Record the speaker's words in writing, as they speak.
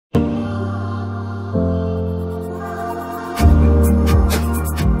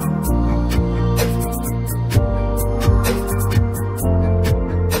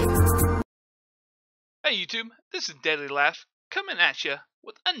Hey YouTube, this is Daily Laugh coming at you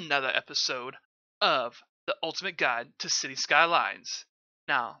with another episode of the Ultimate Guide to City Skylines.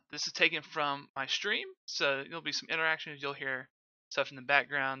 Now, this is taken from my stream, so there'll be some interactions. You'll hear stuff in the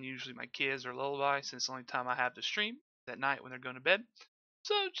background, usually my kids or lullaby, since it's the only time I have to stream at night when they're going to bed.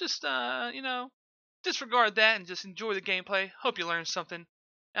 So just, disregard that and just enjoy the gameplay. Hope you learned something.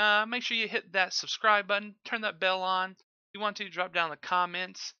 Make sure you hit that subscribe button, turn that bell on. If you want to, drop down in the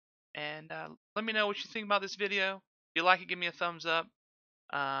comments. And let me know what you think about this video. If you like it, give me a thumbs up.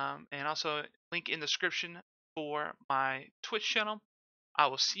 And also, link in the description for my Twitch channel. I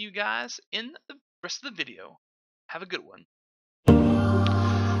will see you guys in the rest of the video. Have a good one.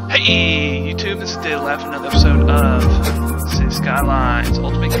 Hey YouTube, this is Daily Laugh, another episode of Cities Skylines,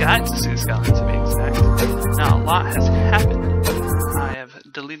 Ultimate Guide to Cities Skylines to be exact. Now, a lot has happened. I have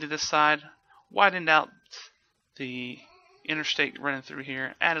deleted this side, widened out the interstate running through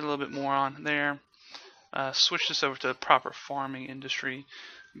here, added a little bit more on there, switch this over to the proper farming industry.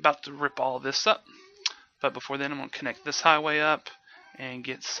 About to rip all of this up, but before then I'm going to connect this highway up and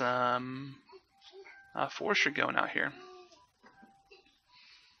get some forestry going out here.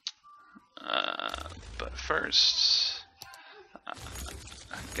 But first I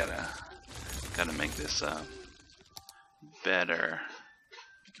gotta make this better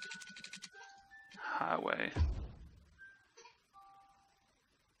highway.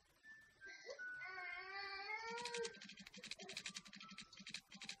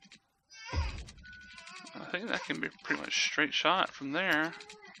 I think that can be pretty much straight shot from there.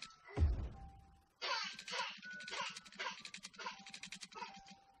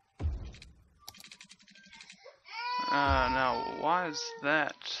 Now why is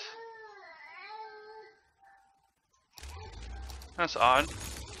that? That's odd.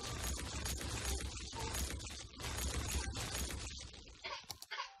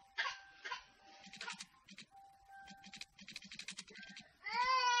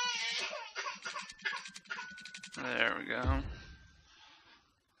 There we go.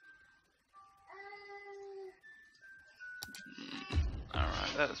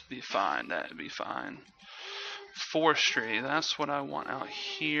 Alright, that'd be fine. That'd be fine. Forestry, that's what I want out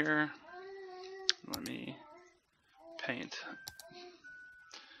here. Let me paint.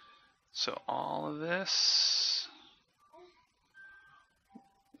 So all of this.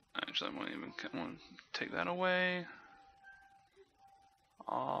 Actually, I'm going to take that away.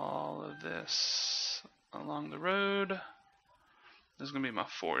 All of this along the road. This is going to be my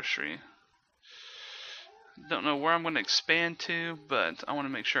forestry. Don't know where I'm going to expand to, but I want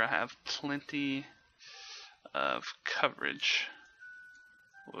to make sure I have plenty of coverage.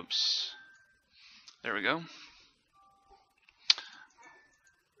 Whoops. There we go.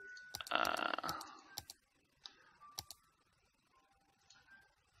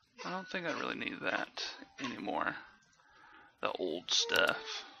 I don't think I really need that anymore. The old stuff.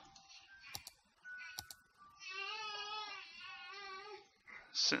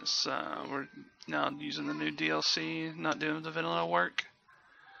 Since we're now using the new DLC, not doing the vanilla work.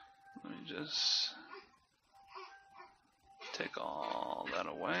 Let me just take all that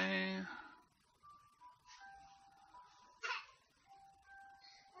away.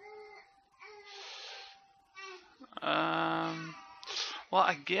 Well,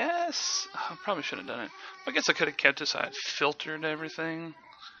 I guess I probably should have done it. I guess I could have kept this. I had filtered everything.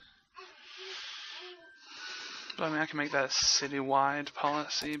 But I mean, I can make that a citywide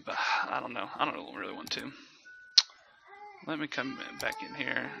policy, but I don't know. I don't really want to. Let me come back in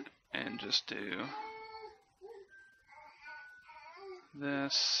here and just do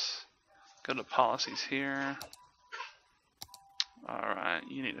this. Go to policies here. Alright,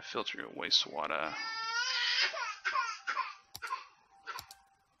 you need to filter your wastewater.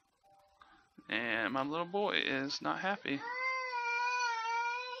 And my little boy is not happy.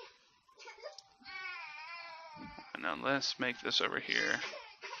 Now let's make this over here.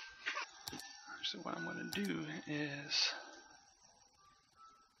 Actually, what I'm going to do is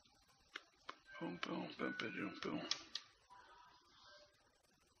boom, boom, boom, boom, boom.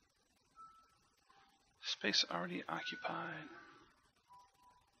 Space already occupied.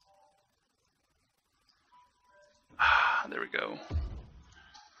 Ah, there we go.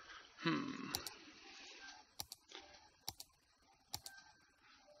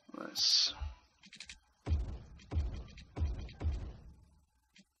 Let's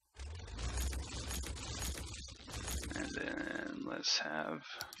and then let's have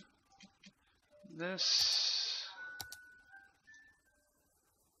this.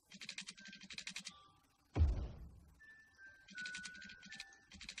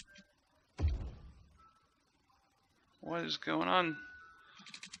 What is going on?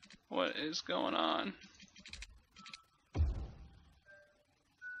 What is going on?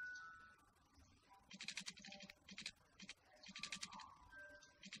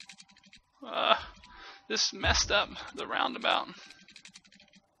 This messed up the roundabout.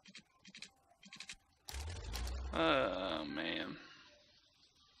 Oh man.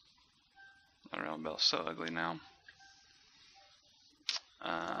 The roundabout's so ugly now.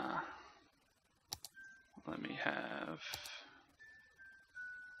 Let me have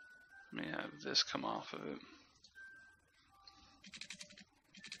this come off of it.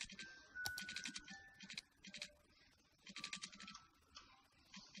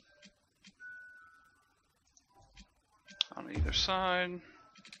 On either side.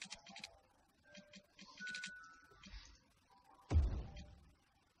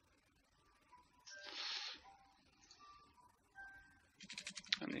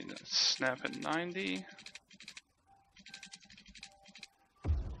 I need to snap at 90.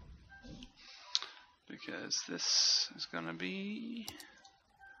 Because this is gonna be,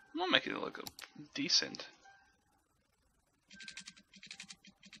 I'm gonna make it look decent.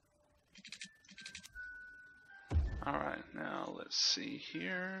 Alright, now let's see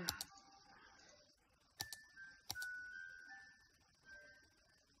here.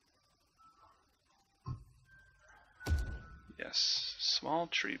 Yes, small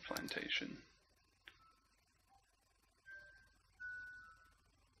tree plantation.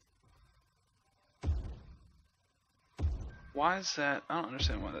 Why is that? I don't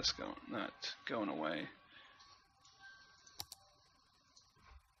understand why that's not going away.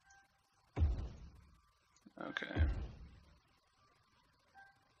 Okay.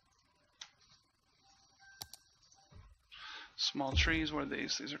 Small trees, what are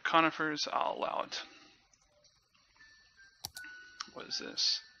these? These are conifers. I'll allow it. What is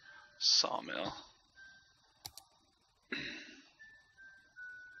this? Sawmill. I'm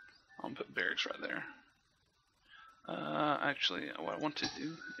gonna put barracks right there. Actually, what I want to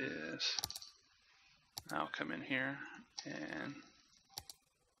do is I'll come in here and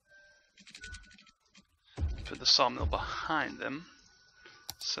put the sawmill behind them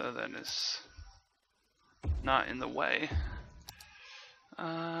so that it's not in the way.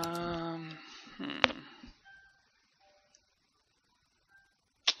 I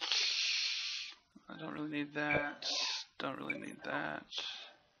don't really need that. Don't really need that.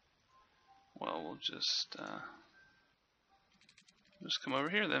 Well, we'll just come over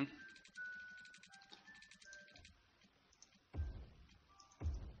here then.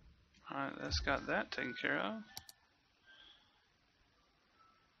 Alright, that's got that taken care of.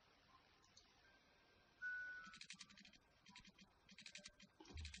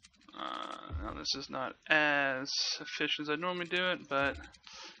 Now this is not as efficient as I normally do it, but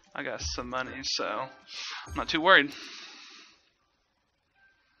I got some money, so I'm not too worried.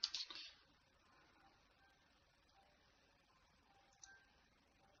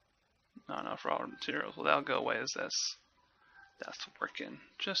 Not enough raw materials. Well, that'll go away as that's working.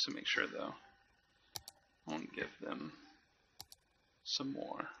 Just to make sure, though, I want to give them some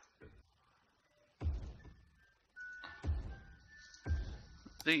more.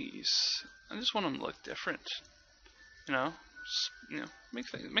 These, I just want them to look different. You know, make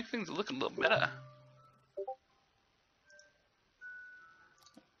things look a little better.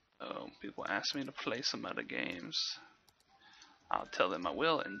 Oh, people ask me to play some other games. I'll tell them I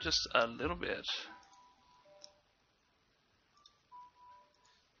will in just a little bit.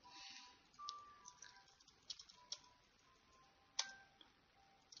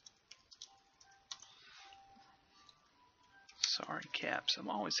 Sorry, caps. I'm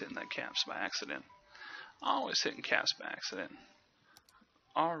always hitting that caps by accident. Always hitting caps by accident.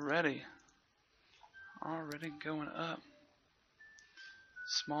 Already going up.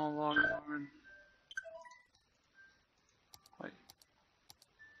 Small log barn. Wait.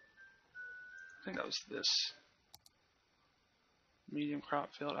 I think that was this. Medium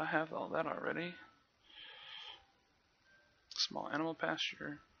crop field. I have all that already. Small animal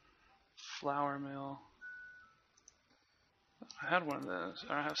pasture. Flour mill. I had one of those.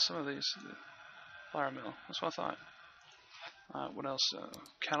 Or I have some of these. Flour mill. That's what I thought. What else?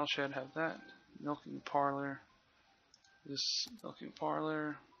 Cattle shed. Have that. Milking parlor. This milking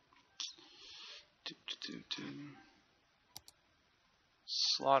parlor.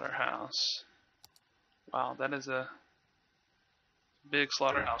 Slaughterhouse. Wow, that is a big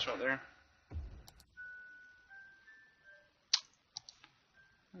slaughterhouse right there.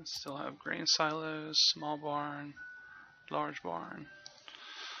 I still have grain silos, small barn, large barn.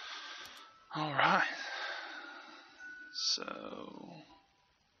 Alright. So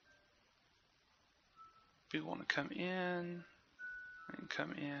people want to come in and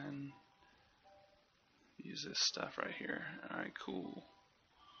come in. Use this stuff right here. Alright, cool.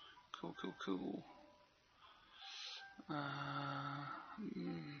 Cool.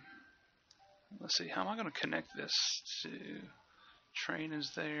 Let's see, how am I going to connect this to... Train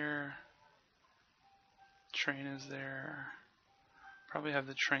is there. Train is there. Probably have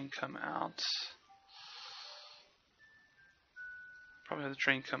the train come out. Probably have the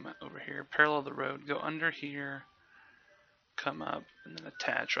train come over here, parallel the road, go under here, come up, and then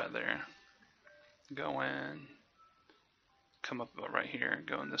attach right there. Go in, come up about right here,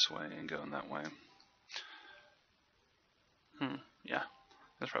 go in this way, and go in that way. Yeah,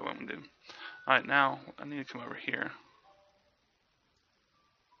 that's probably what I'm going to do. Alright, now I need to come over here.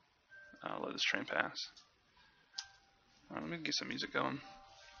 I'll let this train pass. Alright, let me get some music going.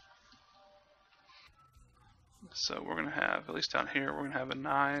 So we're going to have, at least down here, we're going to have a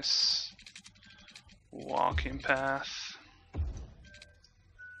nice walking path.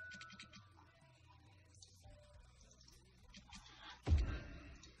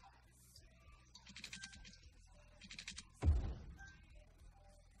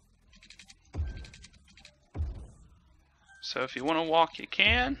 So if you want to walk, you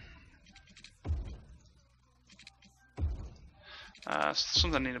can.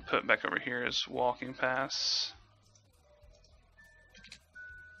 Something I need to put back over here is walking paths.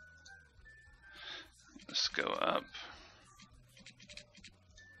 Let's go up.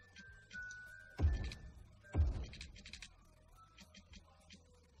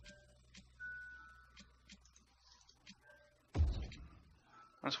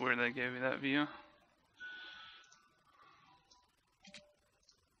 That's weird they gave you that view.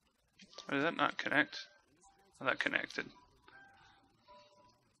 Or did that not connect? Oh, that connected.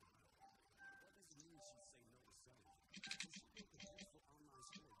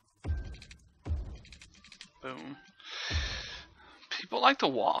 Boom. People like to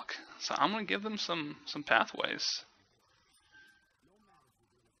walk, so I'm gonna give them some pathways.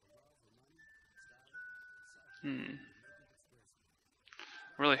 I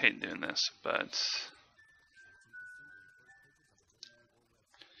really hate doing this, but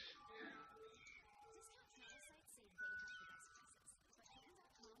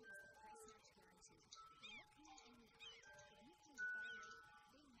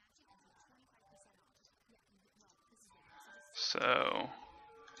so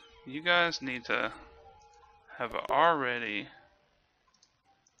you guys need to have already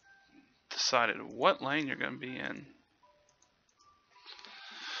decided what lane you're going to be in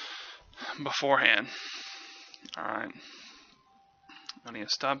beforehand. Alright. I need to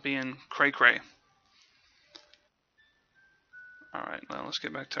stop being cray-cray. Alright, now let's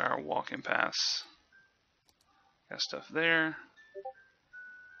get back to our walking paths. Got stuff there.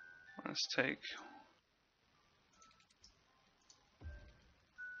 Let's take...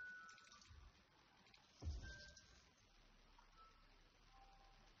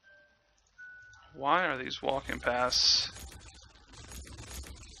 Why are these walking paths?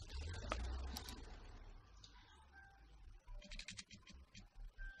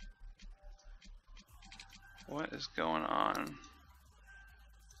 What is going on?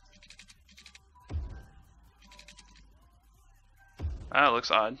 That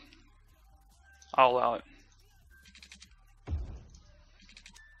looks odd. I'll allow it.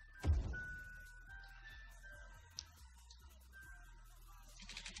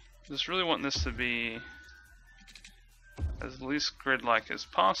 Just really want this to be as least grid-like as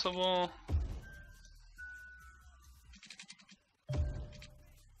possible.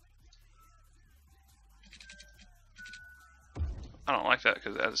 I don't like that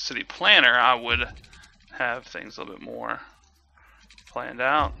because as a city planner I would have things a little bit more planned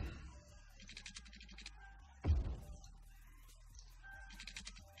out.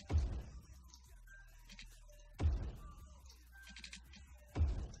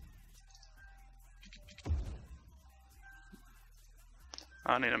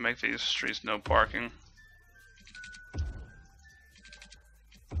 I need to make these streets no parking.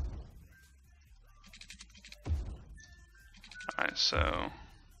 Alright, so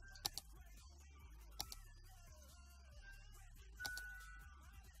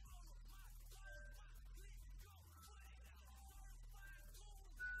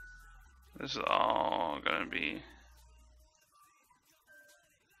this is all gonna be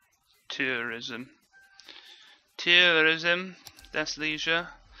tourism. Tourism. That's leisure.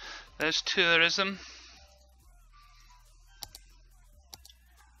 There's tourism.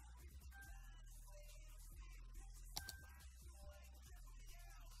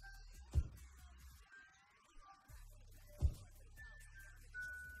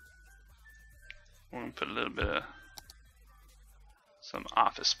 We're gonna put a little bit of some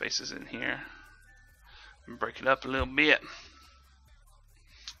office spaces in here and break it up a little bit.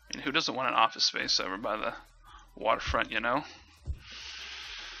 And who doesn't want an office space over by the waterfront, you know?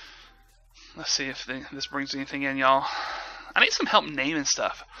 Let's see if this brings anything in, y'all. I need some help naming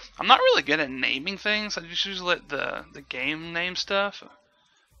stuff. I'm not really good at naming things. I just usually let the game name stuff.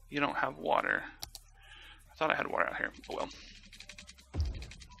 You don't have water. I thought I had water out here. Oh well.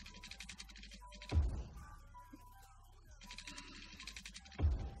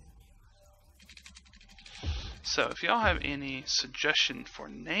 So if y'all have any suggestion for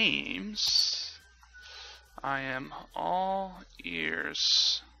names, I am all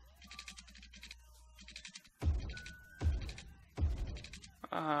ears.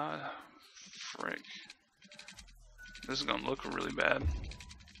 Frick. This is gonna look really bad.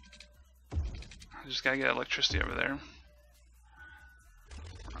 I just gotta get electricity over there.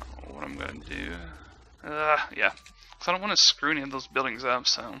 What I'm gonna do. Yeah. Because I don't want to screw any of those buildings up,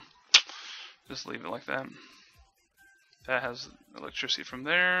 so just leave it like that. That has electricity from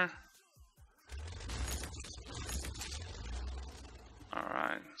there.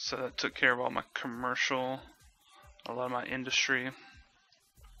 Alright, so that took care of all my commercial, a lot of my industry.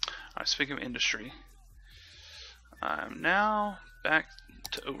 Alright, speaking of industry, I'm now back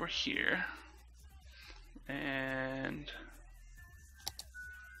to over here, and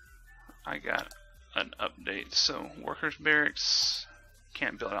I got an update. So workers barracks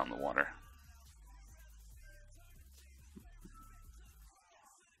can't build out in the water.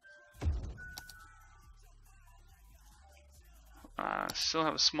 Still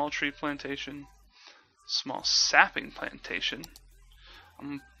have a small tree plantation, small sapping plantation. I'm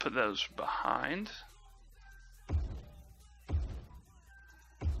gonna put those behind.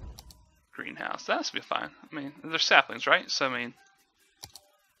 Greenhouse, that should be fine. I mean, they're saplings, right? So I mean,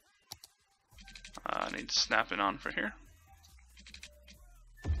 I need to snap it on for here.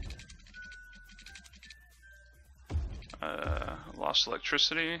 Lost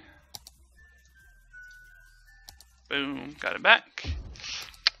electricity. Boom, got it back.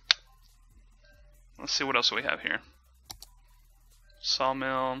 Let's see what else we have here.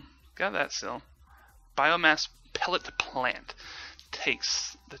 Sawmill, got that still. Biomass pellet plant.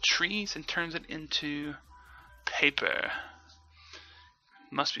 Takes the trees and turns it into paper.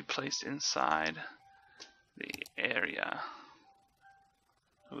 Must be placed inside the area.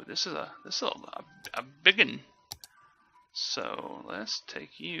 Ooh, this is a big one. So let's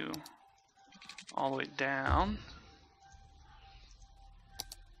take you all the way down.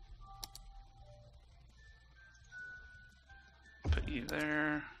 Put you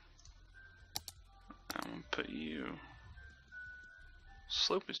there. I'm gonna put you.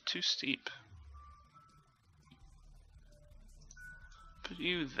 Slope is too steep. Put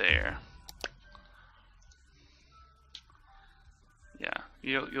you there. Yeah,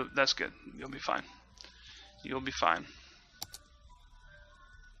 you'll that's good. You'll be fine. You'll be fine.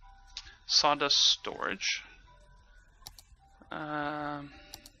 Sawdust storage. I'll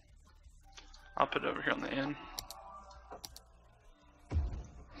put it over here on the end.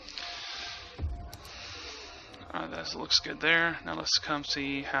 That looks good there. Now let's come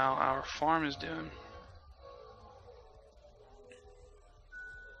see how our farm is doing.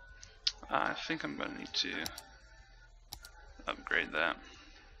 I think I'm going to need to upgrade that.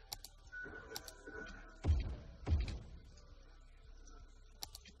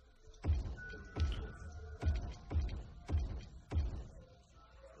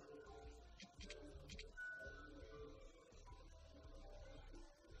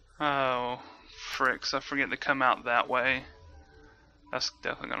 Oh, fricks, I forget to come out that way. That's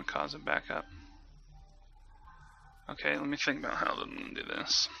definitely going to cause a backup. Okay, let me think about how to do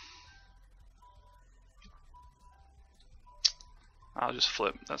this. I'll just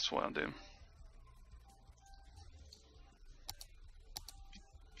flip, that's what I'll do.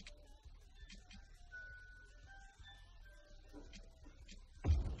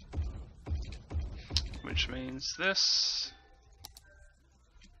 Which means this.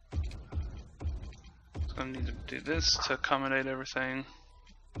 It's going to need to do this to accommodate everything.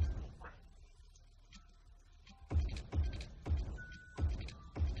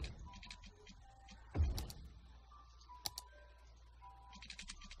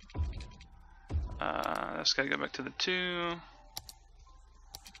 That's got to go back to the 2.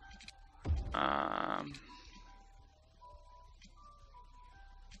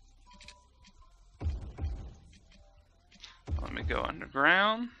 Let me go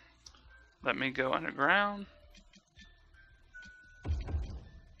underground. Let me go underground.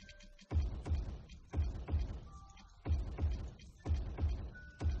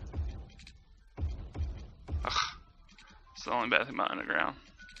 Ugh. It's the only bad thing about underground.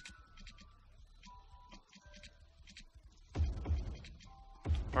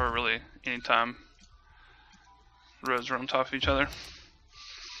 Or really, anytime roads are on top of each other.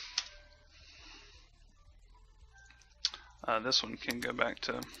 This one can go back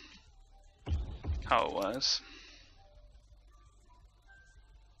to how it was.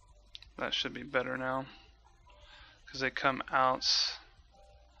 That should be better now, because they come out.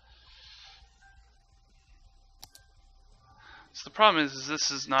 So the problem is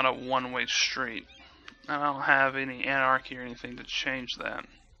this is not a one-way street. I don't have any anarchy or anything to change that.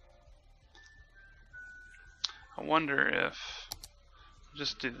 I wonder if I'll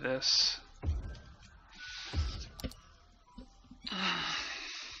just do this.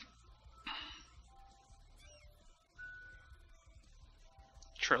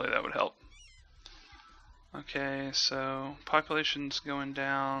 Surely that would help. Okay, so population's going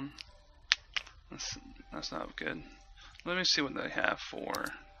down. That's not good. Let me see what they have for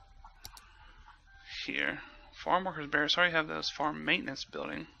here. Farm workers barracks. I already have those. Farm maintenance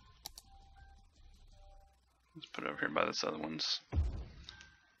building. Let's put it over here by this other ones.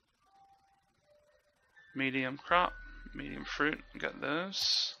 Medium crop, medium fruit. Got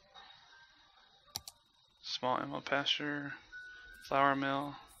those. Small animal pasture, flour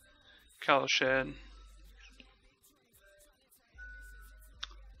mill, cattle shed,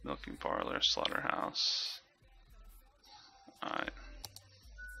 milking parlor, slaughterhouse. Alright.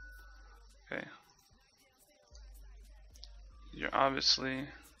 Okay. You're obviously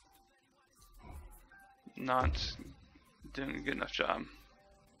not doing a good enough job.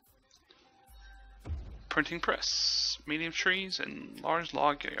 Printing press, medium trees, and large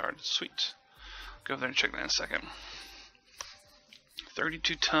log yard. Sweet. Go over there and check that in a second.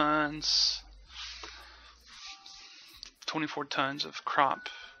 32 tons, 24 tons of crop,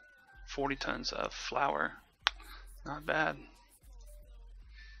 40 tons of flour. Not bad.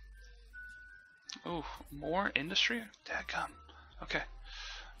 Oh, more industry? Dadgum. Okay.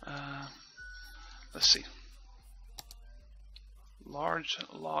 Let's see. Large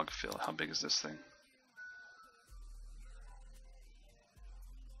log field. How big is this thing?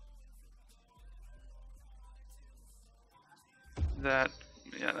 That,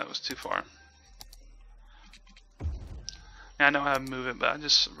 yeah, that was too far. Yeah, I know how to move it, but I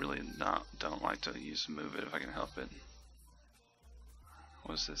just really don't like to use move it if I can help it.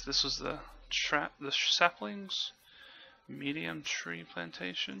 What is this? This was the saplings, medium tree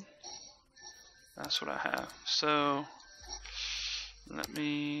plantation. That's what I have. So let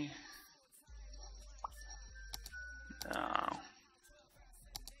me. No.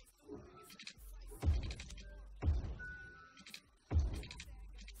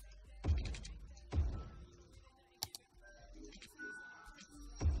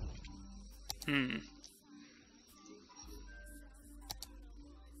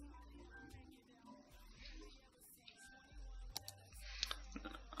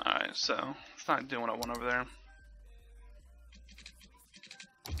 Alright, so it's not doing what I want over there.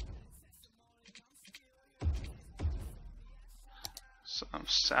 Some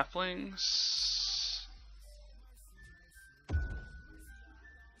saplings.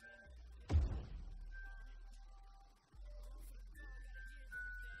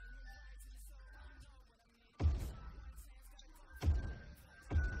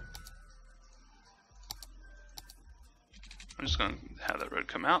 I'm just going to have that road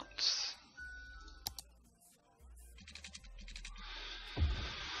come out.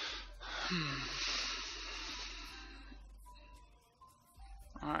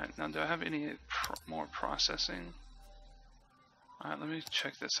 Alright, now do I have any more processing? Alright, let me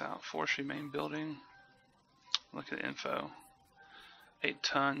check this out. Forestry main building. Look at the info. 8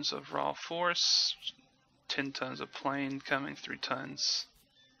 tons of raw forest, 10 tons of plain coming, 3 tons.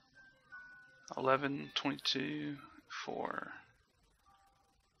 11, 22, 4.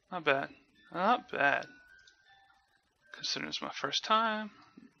 Not bad. Not bad. Considering it's my first time.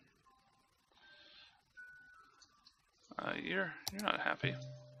 You're not happy.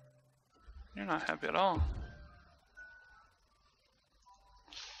 You're not happy at all.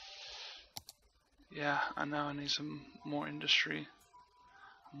 Yeah, I know I need some more industry.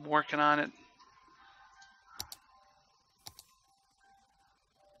 I'm working on it.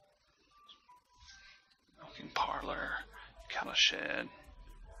 Milking parlor, cattle shed,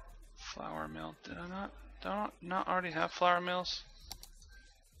 flour mill. Did I not already have flour mills?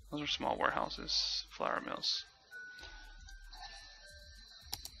 Those are small warehouses. Flour mills.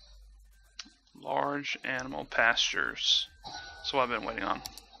 Large animal pastures. That's what I've been waiting on.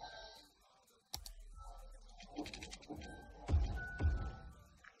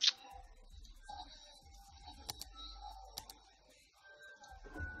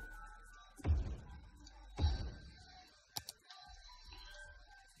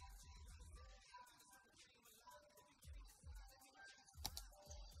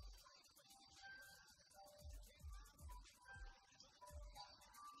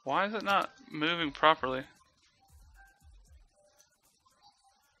 Why is it not moving properly?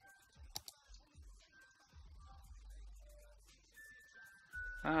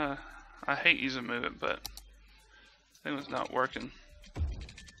 I hate using Move It, but it was not working.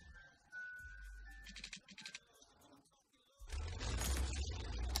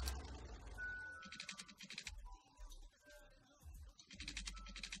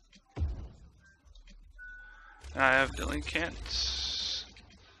 I evidently can't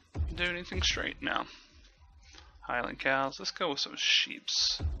do anything straight now. Highland cows. Let's go with some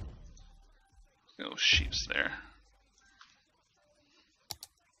sheeps. Let's go with sheeps there.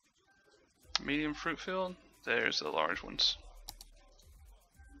 Medium fruit field. There's the large ones.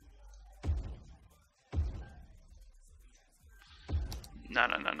 No.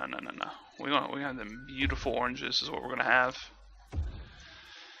 We have them beautiful oranges. Is what we're gonna have.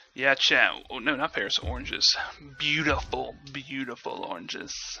 Yeah, chat. Oh, no, not pears. Oranges. Beautiful, beautiful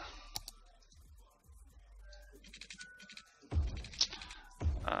oranges.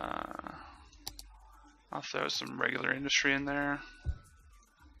 I'll throw some regular industry in there.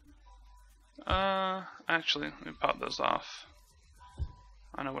 Actually, let me pop those off.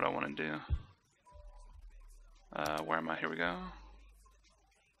 I know what I want to do. Where am I? Here we go.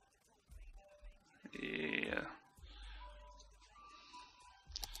 Yeah.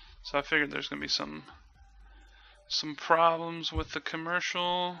 So I figured there's gonna be some problems with the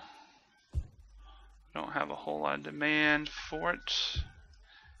commercial. I don't have a whole lot of demand for it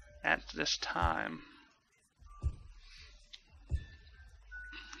at this time.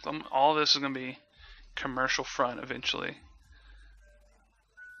 All this is gonna be commercial front eventually.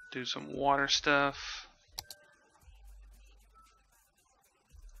 Do some water stuff.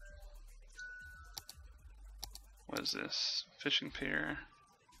 What is this? Fishing pier.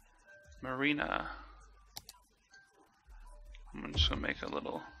 Marina. I'm just gonna make a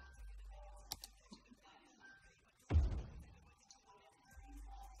little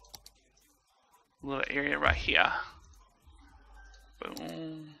area right here.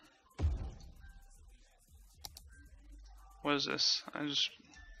 Boom. What is this?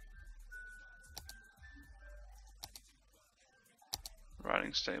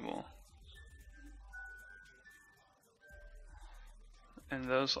 Riding stable. And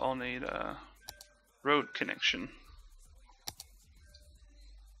those all need a road connection.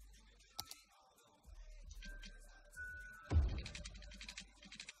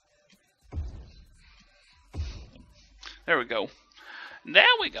 There we go. There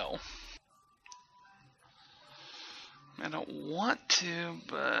we go. I don't want to,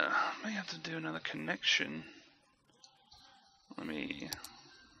 but I may have to do another connection. Let me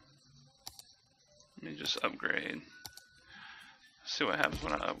just upgrade. See what happens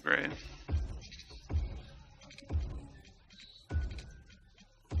when I upgrade.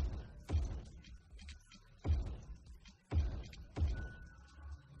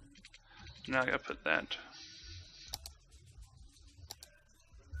 Now I gotta put that.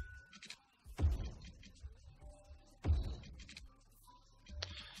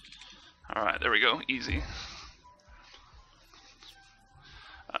 Alright, there we go. Easy.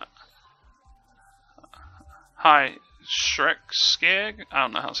 Hi, Shrek Skag? I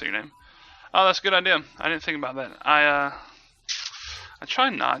don't know how to say your name. Oh, that's a good idea. I didn't think about that. I try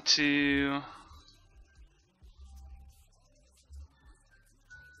not to...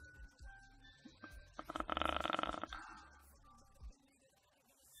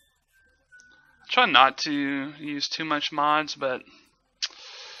 try not to use too much mods, but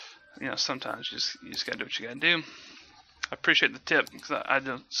you know, sometimes you just gotta do what you gotta do. I appreciate the tip because since I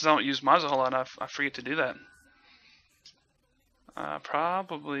don't use mods a whole lot, I forget to do that.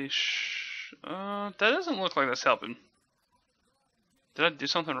 Probably. That doesn't look like that's helping. Did I do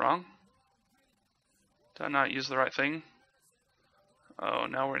something wrong? Did I not use the right thing? Oh,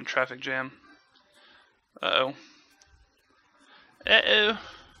 now we're in traffic jam. Uh-oh. Uh-oh.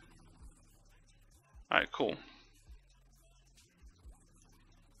 Alright, cool.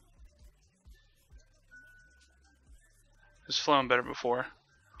 It's flowing better before.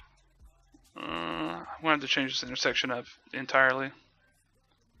 I'm gonna have to change this intersection up entirely.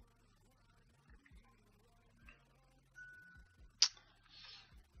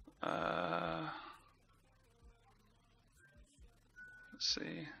 Let's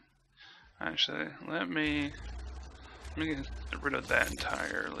see. Actually, let me get rid of that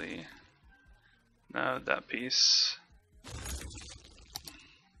entirely. No, that piece.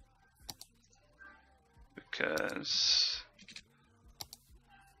 Because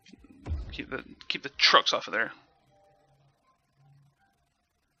keep the trucks off of there.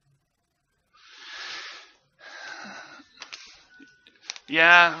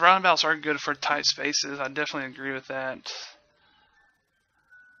 Yeah, roundabouts are good for tight spaces. I definitely agree with that.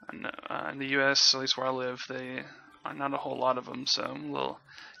 I know, in the U.S., at least where I live, they are not a whole lot of them, so I'm a little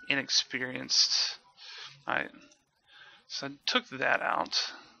inexperienced. So I took that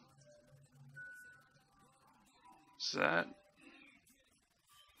out. Is that?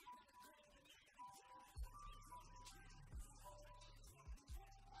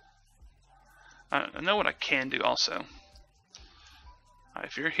 I know what I can do also.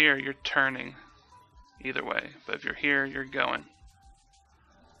 If you're here, you're turning either way, but if you're here, you're going.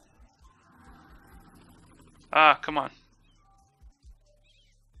 Ah, come on.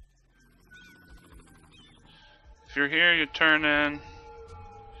 If you're here, you're turning.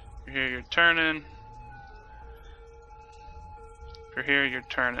 If you're here, you're turning. If you're here, you're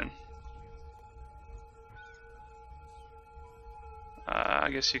turning. I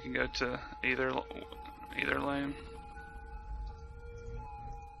guess you can go to either lane.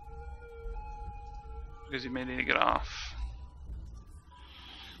 Because you may need to get off.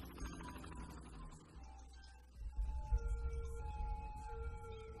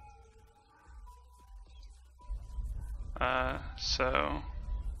 So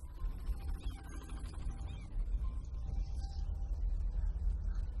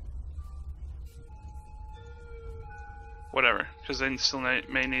whatever, because they still may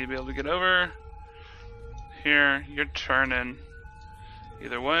need to be able to get over. Here, you're turning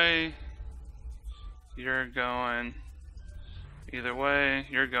either way. You're going either way.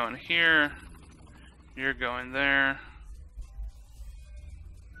 You're going here. You're going there.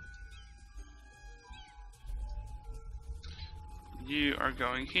 You are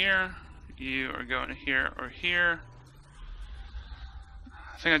going here. You are going here or here.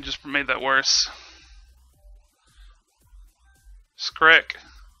 I think I just made that worse. Scrick.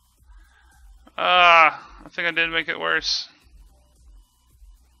 I think I did make it worse.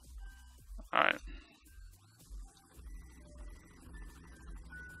 Alright.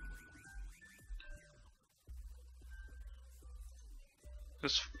 I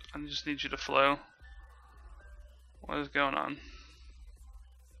just need you to flow. What is going on?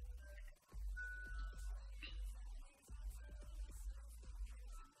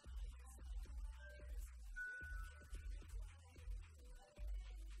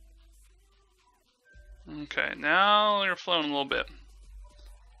 Okay, now you're flowing a little bit.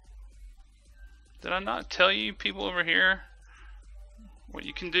 Did I not tell you people over here what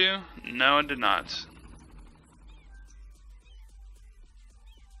you can do? No, I did not.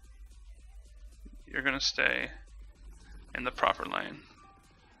 You're gonna stay in the proper lane.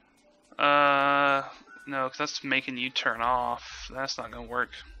 No, because that's making you turn off. That's not gonna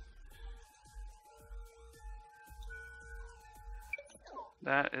work.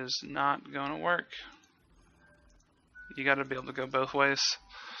 That is not gonna work. You gotta be able to go both ways.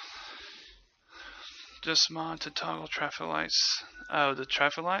 Just mod to toggle traffic lights. Oh, the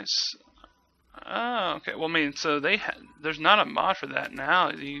traffic lights? Oh, okay. Well, I mean, so there's not a mod for that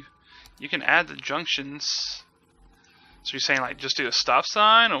now. You can add the junctions. So you're saying like just do a stop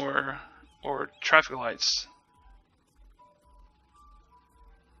sign or traffic lights?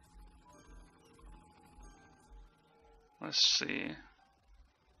 Let's see.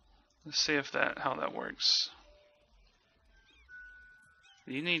 Let's see if how that works.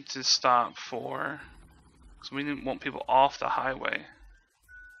 You need to stop because we didn't want people off the highway.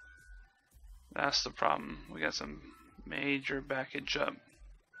 That's the problem. We got some major backage up.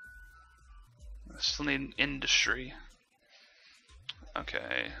 I still need an industry.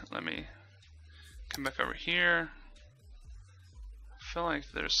 Okay, let me come back over here. I feel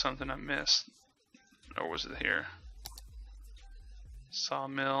like there's something I missed. Or was it here?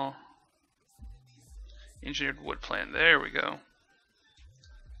 Sawmill. Engineered wood plant. There we go.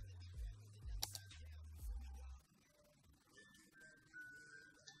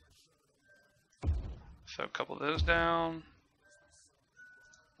 Throw a couple of those down.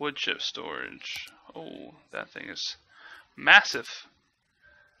 Wood chip storage. Oh, that thing is massive.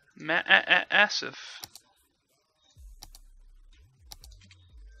 Massive.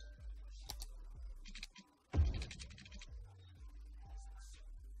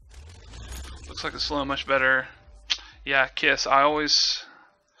 Looks like it's flowing much better. Yeah, Kiss. I always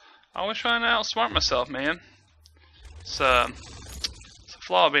trying to outsmart myself, man. It's a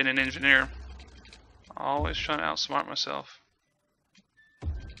flaw of being an engineer. Always trying to outsmart myself.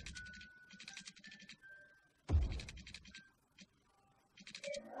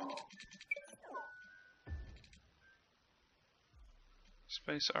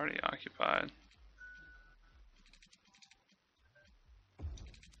 Space already occupied.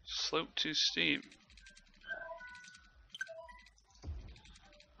 Slope too steep.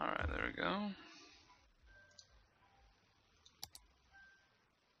 Alright, there we go.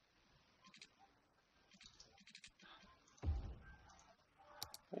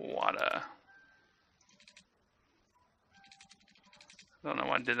 Water. I don't know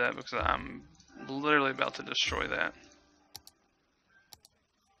why I did that because I'm literally about to destroy that.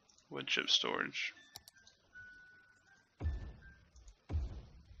 Wood chip storage.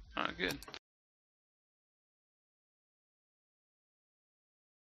 Alright, good.